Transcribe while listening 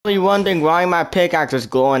You wondering why my pickaxe is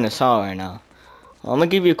glowing as hell right now. Well, I'm gonna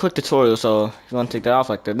give you a quick tutorial, so if you want to take that off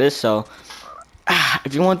like this, so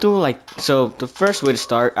if you want to so the first way to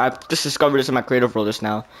start, I've just discovered this in my creative world just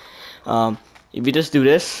now. If you just do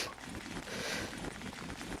this,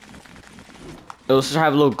 it'll just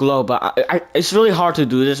have a little glow, but it's really hard to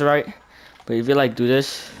do this right. But if you do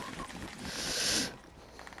this,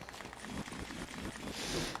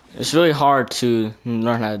 it's really hard to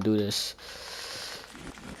learn how to do this.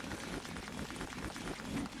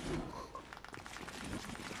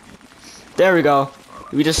 There we go.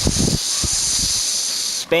 We just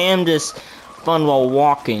spam this fun while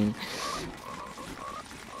walking.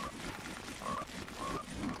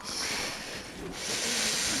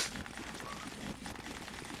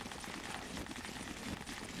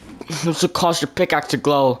 This will cause your pickaxe to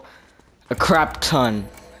glow a crap ton.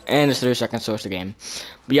 And it's 30-second source of the game.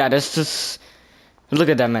 But yeah, that's just, look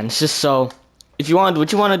at that, man. It's just so, if you want,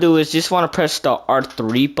 what you want to do is just want to press the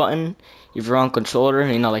R3 button if you're on controller,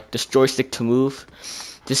 you know, like this joystick to move.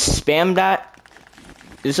 Just spam that.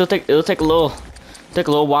 It'll take a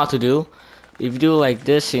little while to do. If you do like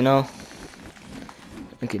this, you know.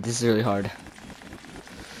 Okay, this is really hard.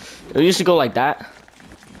 It used to go like that.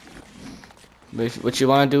 But what you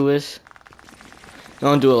want to do is, you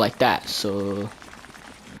want to do it like that. So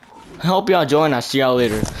I hope y'all join. I'll see y'all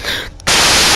later.